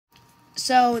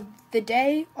So the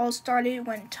day all started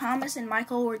when Thomas and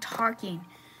Michael were talking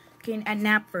at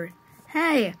Napford.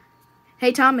 Hey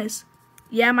Thomas.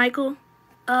 Yeah, Michael.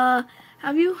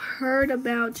 Have you heard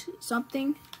about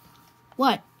something?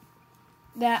 What?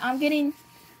 That I'm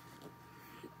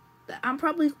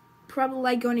probably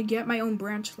like going to get my own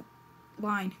branch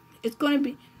line. It's going to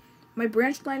be, my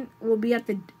branch line will be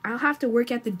I'll have to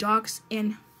work at the docks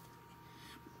and,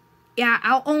 yeah,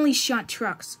 I'll only shunt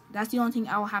trucks. That's the only thing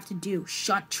I'll have to do,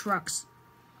 shunt trucks.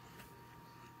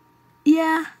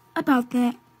 Yeah, about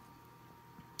that.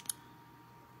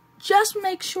 Just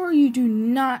make sure you do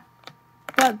not,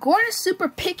 but Gordon is super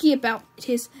picky about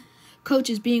his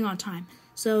coaches being on time.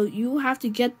 So you have to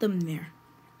get them there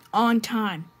on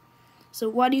time. So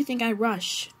why do you think I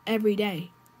rush every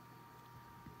day?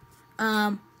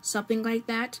 Something like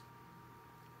that.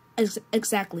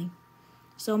 Exactly.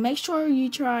 So make sure you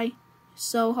try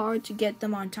so hard to get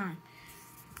them on time.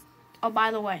 Oh,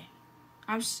 by the way,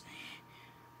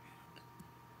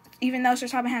 even though Sir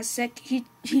Thomas has sick, he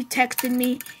texted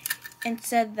me and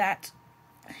said that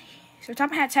Sir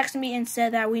Thomas had texted me and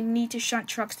said that we need to shunt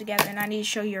trucks together and I need to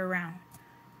show you around.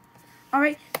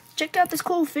 Alright, check out this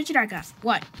cool fidget I got.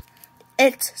 What?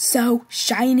 It's so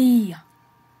shiny.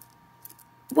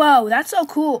 Whoa, that's so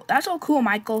cool. That's so cool,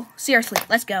 Michael. Seriously,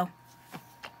 let's go.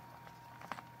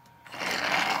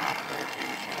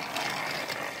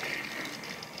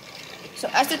 So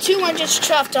as the two engines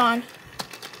chuffed on,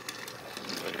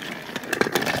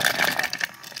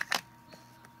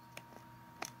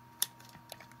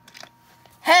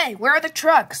 hey, where are the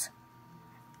trucks?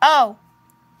 Oh,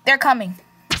 they're coming.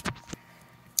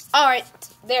 Alright,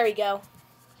 there we go.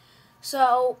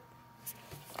 So,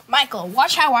 Michael,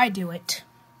 watch how I do it.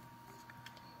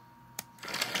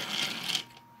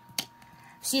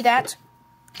 See that?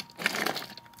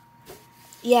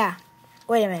 Yeah.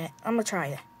 Wait a minute. I'm gonna try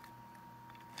it.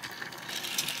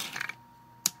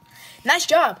 Nice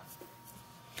job.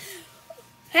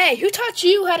 Hey, who taught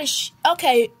you how to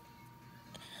okay.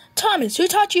 Thomas, who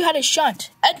taught you how to shunt?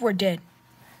 Edward did.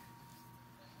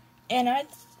 And I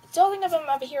don't think of him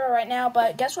over here right now,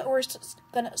 but guess what we're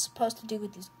supposed to do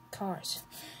with these cars?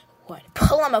 What?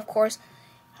 Pull them, of course.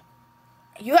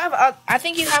 You have, I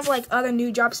think you have like other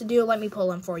new jobs to do. Let me pull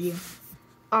them for you.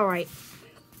 All right.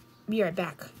 Be right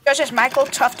back. Just as Michael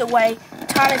chuffed away,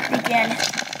 Thomas began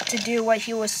to do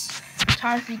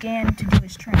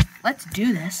his train. Let's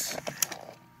do this.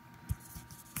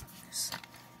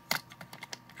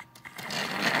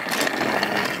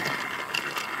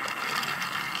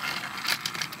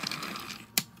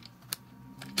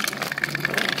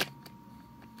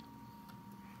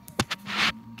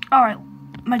 Alright,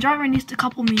 my driver needs to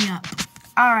couple me up.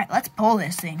 Alright, let's pull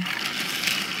this thing.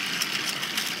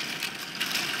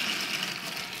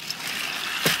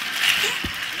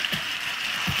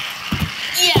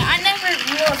 Yeah, I never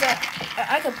realized that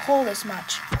I could pull this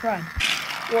much. Crud.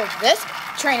 Well, this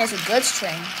train is a goods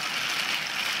train.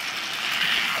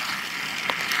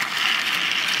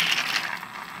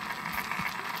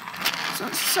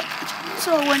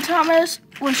 So when Thomas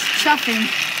was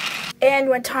chuffing, and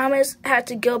when Thomas had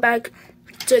to go back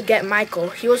to get Michael,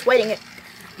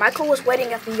 Michael was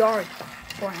waiting at the yard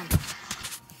for him.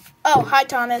 Oh, hi,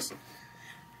 Thomas.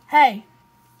 Hey.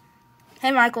 Hey,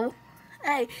 Michael.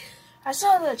 Hey, I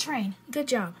saw the train. Good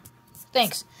job.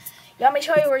 Thanks. You want me to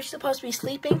show you where you're supposed to be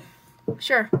sleeping?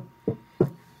 Sure.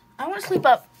 I want to sleep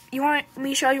up. You want me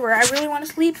to show you where I really want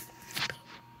to sleep?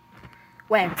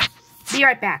 Wait. Be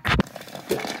right back.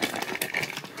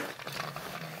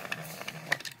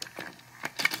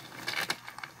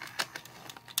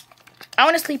 I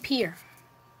want to sleep here.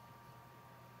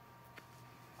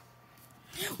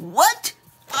 What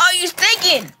are you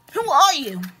thinking? Who are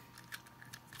you?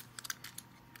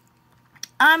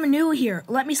 I'm new here.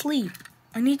 Let me sleep.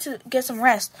 I need to get some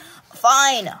rest.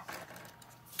 Fine.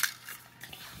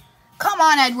 Come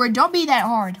on, Edward. Don't be that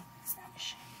hard.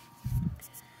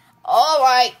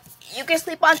 Alright. You can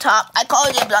sleep on top. I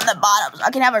called you on the bottom so I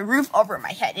can have a roof over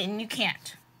my head, and you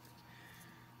can't.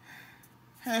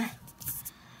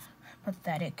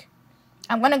 Pathetic.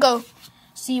 I'm gonna go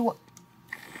see what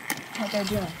they're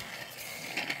doing.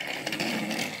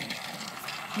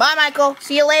 Bye, Michael.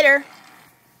 See you later.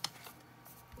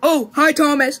 Oh, hi,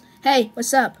 Thomas. Hey,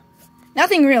 what's up?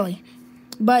 Nothing really.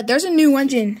 But there's a new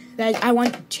engine that I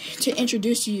want to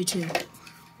introduce you to.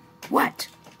 What?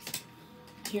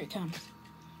 Here it comes.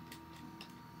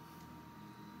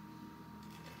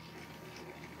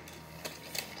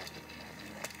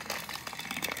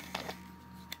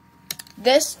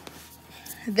 This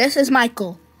is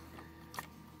Michael.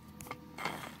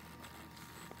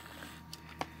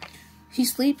 He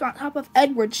sleeps on top of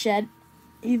Edward's shed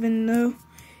even though.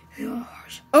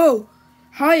 Oh,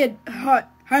 hi,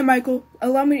 Michael.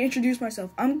 Allow me to introduce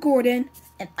myself. I'm Gordon,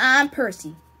 and I'm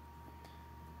Percy.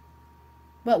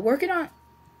 But working on.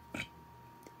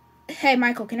 Hey,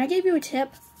 Michael, can I give you a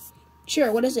tip?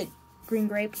 Sure. What is it, Green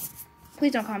Grape?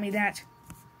 Please don't call me that.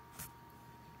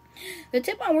 The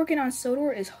tip on working on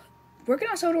sodor is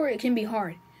it can be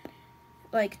hard.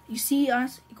 Like, you see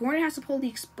us, Gordon has to pull the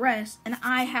express, and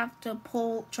I have to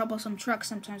pull troublesome trucks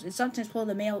sometimes, and sometimes pull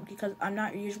the mail because I'm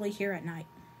not usually here at night.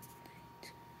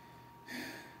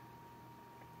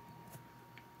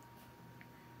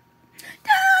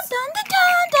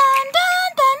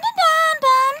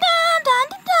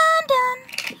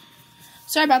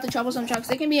 Sorry about the troublesome trucks.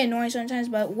 They can be annoying sometimes,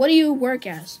 but what do you work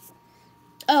as?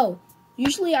 Oh,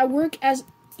 usually I work as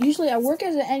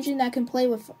an engine that can play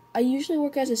with. I usually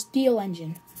work as a steel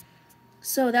engine.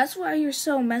 So that's why you're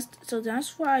so messed. So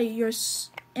that's why you're.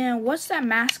 And what's that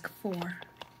mask for?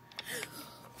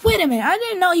 Wait a minute! I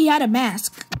didn't know he had a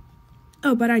mask.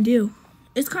 Oh, but I do.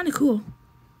 It's kind of cool,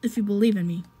 if you believe in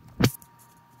me.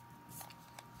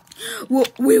 Well,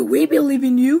 we believe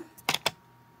in you.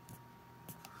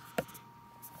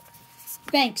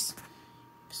 Thanks.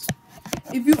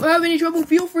 If you have any trouble,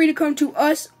 feel free to come to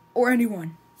us or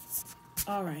anyone.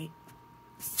 Alright.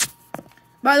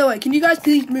 By the way, can you guys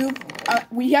please move?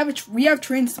 We have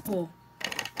trains to pull.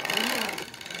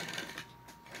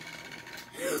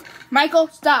 Michael,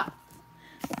 stop.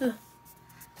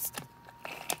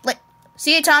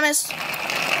 See you, Thomas.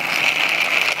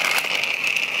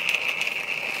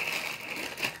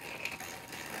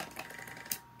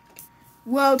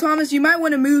 Well, Thomas, you might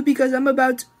want to move because I'm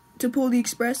about to pull the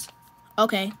express.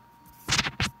 Okay.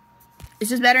 Is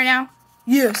this better now?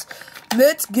 Yes.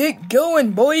 Let's get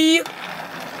going, boy.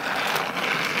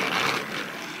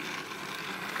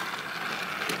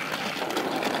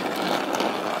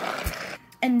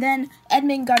 And then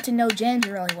Edmund got to know James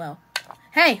really well.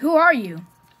 Hey, who are you?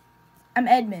 I'm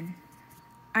Edmund.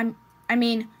 I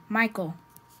mean, Michael.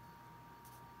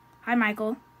 Hi,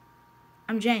 Michael.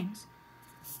 I'm James.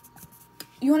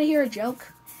 You want to hear a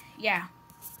joke? Yeah.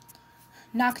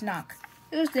 Knock, knock.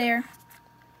 Who's there?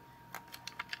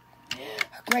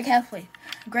 Greg Heffley.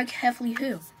 Greg Heffley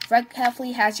who? Greg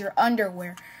Heffley has your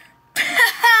underwear.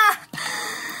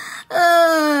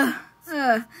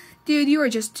 Dude, you are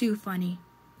just too funny.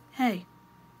 Hey.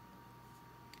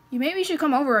 You maybe should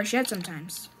come over our shed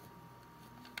sometimes.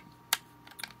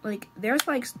 Like, there's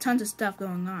like tons of stuff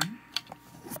going on.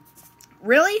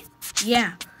 Really?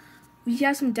 Yeah. We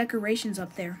have some decorations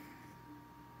up there.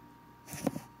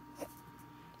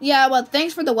 Yeah, well,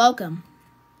 thanks for the welcome.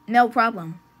 No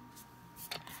problem.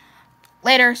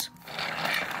 Laters.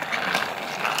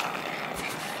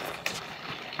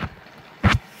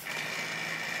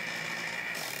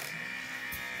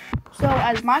 So,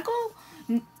 as Michael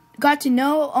got to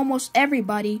know almost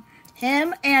everybody,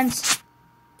 so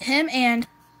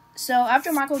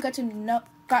after Michael got to know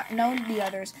the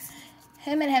others,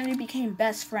 him and Henry became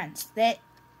best friends. They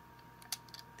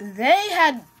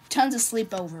had tons of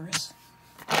sleepovers.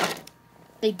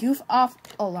 They goof off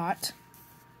a lot.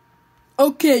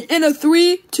 Okay, in a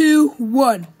 3, 2,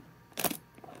 1.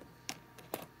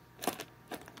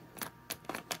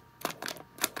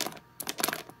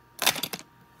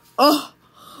 Oh,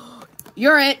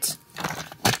 you're it.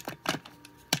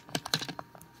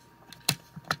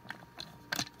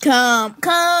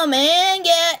 Come and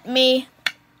get me.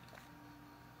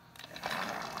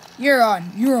 You're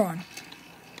on.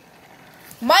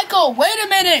 Michael, wait a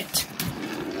minute.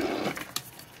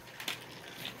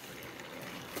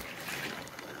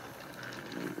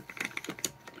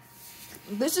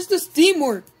 This is the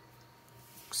Steamworks.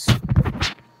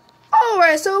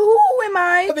 Alright, so who am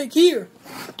I? Here.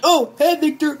 Oh, hey,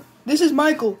 Victor. This is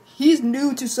Michael. He's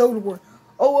new to Sodor.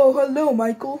 Oh, hello,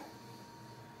 Michael.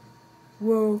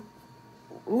 Well,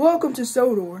 welcome to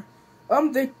Sodor.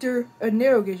 I'm Victor, a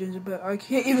narrow gauge engine, but I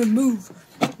can't even move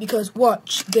because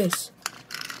watch this.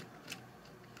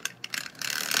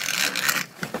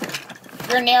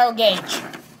 You're narrow gauge.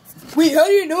 Wait, how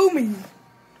do you know me?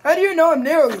 How do you know I'm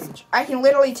narrow gauge? I can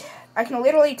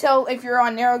literally tell if you're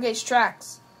on narrow gauge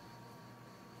tracks.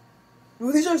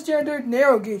 Well, these are standard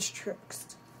narrow gauge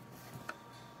tracks,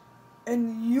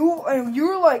 and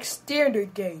you're like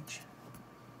standard gauge.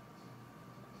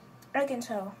 I can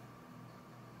tell.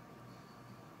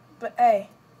 But hey,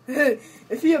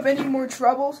 if you have any more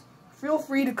troubles, feel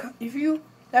free to come. If you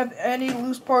have any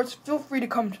loose parts, feel free to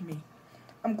come to me.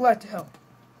 I'm glad to help.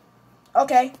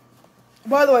 Okay.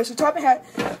 By the way, so Toppin Hat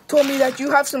told me that you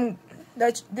have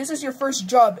that this is your first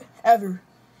job ever.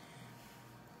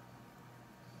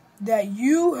 That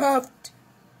you have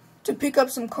to pick up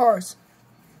some cars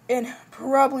and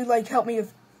probably like help me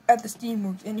at the steam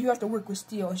works. And you have to work with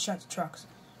steel and shut the trucks.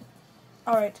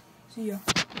 Alright, see ya.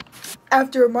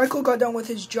 After Michael got done with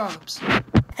his jobs.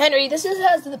 Henry, this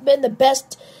has been the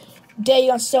best day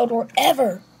on Sodor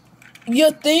ever.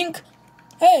 You think?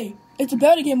 Hey, it's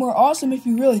about to get more awesome if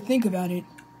you really think about it.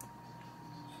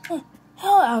 Huh,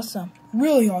 how awesome.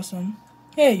 Really awesome.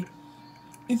 Hey,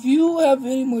 if you have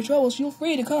any more troubles, feel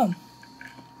free to come.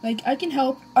 Like, I can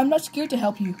help. I'm not scared to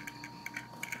help you.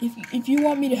 If you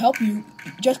want me to help you,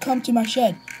 just come to my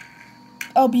shed.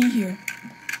 I'll be here.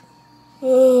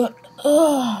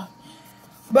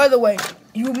 By the way,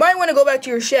 you might want to go back to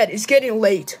your shed. It's getting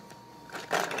late.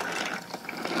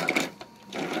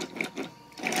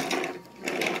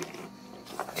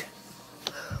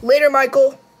 Later,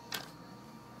 Michael.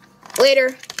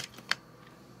 Later.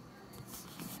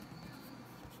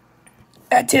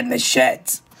 At in the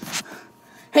sheds.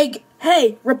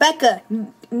 Hey, Rebecca,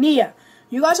 Nia,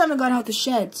 you guys haven't gone out the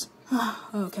sheds.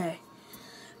 Okay.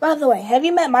 By the way, have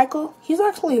you met Michael? He's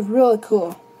actually really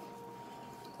cool.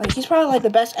 Like, he's probably like the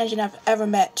best engineer I've ever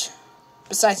met.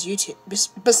 Besides you two.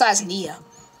 Besides Nia.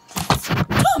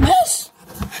 Thomas!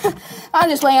 I'm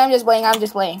just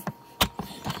playing.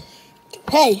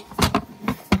 Hey.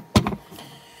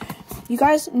 You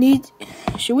guys need...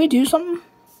 Should we do something?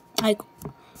 Like,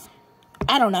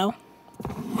 I don't know.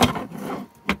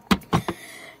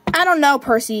 I don't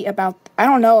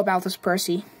know about this,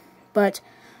 Percy. But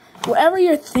whatever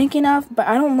you're thinking of, but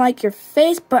I don't like your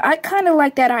face, but I kind of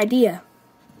like that idea.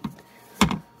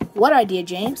 What idea,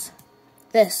 James?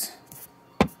 This.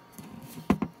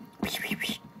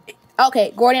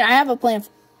 Okay, Gordon, I have a plan.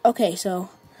 Okay, so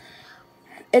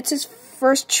it's his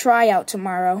first tryout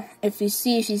tomorrow. If you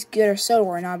see if he's good or Sodor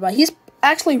or not, but he's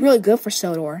actually really good for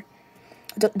Sodor.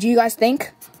 Do you guys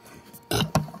think?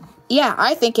 Yeah,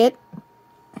 I think it.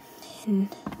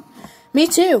 Me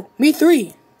too. Me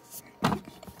three.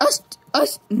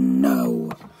 Us.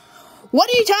 No. What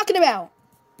are you talking about?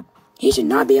 He should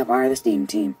not be a part of the steam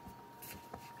team.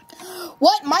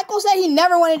 What? Michael said he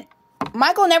never wanted...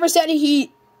 Michael never said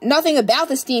nothing about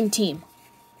the steam team.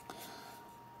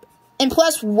 And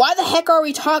plus, why the heck are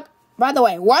we By the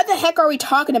way, why the heck are we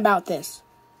talking about this?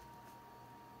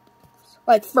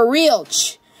 Like, for real.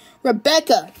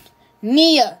 Rebecca,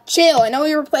 Nia, chill. I know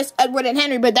you replaced Edward and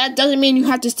Henry, but that doesn't mean you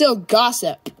have to still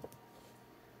gossip.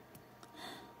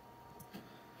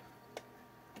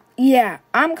 Yeah,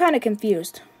 I'm kind of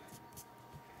confused.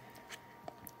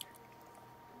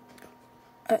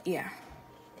 Yeah.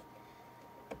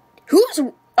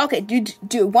 Okay,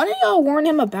 do one of y'all warn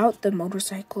him about the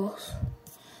motorcycles?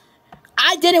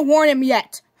 I didn't warn him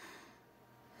yet.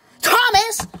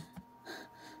 Thomas!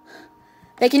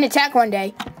 They can attack one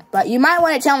day, but you might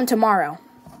want to tell him tomorrow.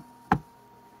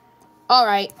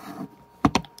 Alright.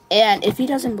 And if he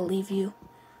doesn't believe you,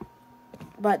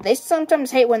 but they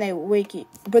sometimes hate when they wake you.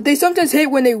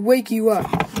 Up.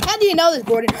 How do you know this,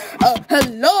 Gordon?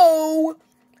 Hello?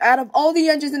 Out of all the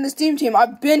engines in this team,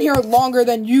 I've been here longer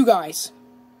than you guys.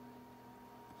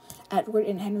 Edward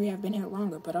and Henry have been here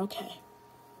longer, but okay.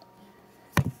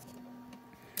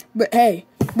 But hey.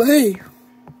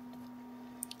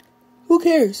 Who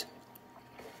cares?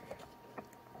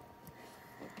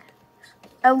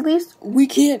 At least we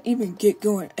can't even get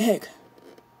going. Heck.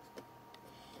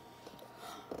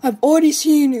 I've already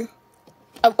seen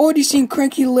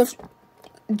Cranky lift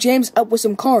James up with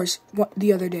some cars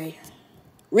the other day.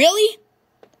 Really?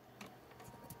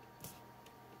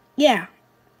 Yeah.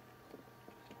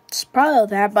 It's probably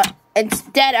that, but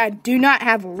instead I do not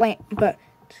have a lamp. But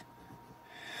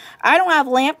I don't have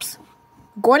lamps.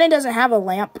 Gordon doesn't have a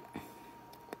lamp.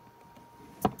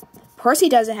 Percy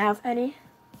doesn't have any.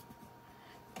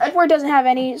 Edward doesn't have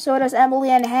any, so does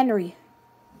Emily and Henry.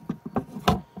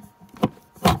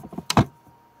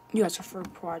 You guys are for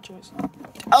projects.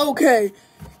 Okay.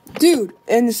 Dude,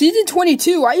 in season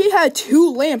 22, I had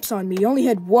 2 lamps on me. You only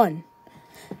had 1.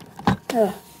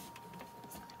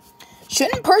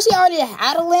 Shouldn't Percy already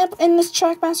had a lamp in this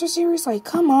TrackMaster series? Like,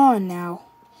 come on now.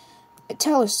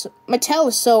 Mattel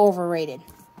is so overrated.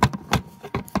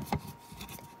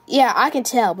 Yeah, I can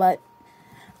tell, but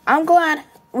I'm glad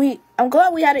we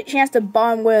had a chance to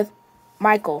bond with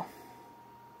Michael.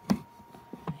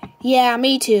 Yeah,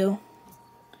 me too.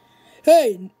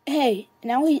 Hey,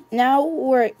 now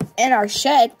we're in our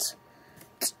shed.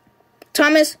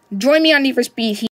 Thomas, join me on Need for Speed.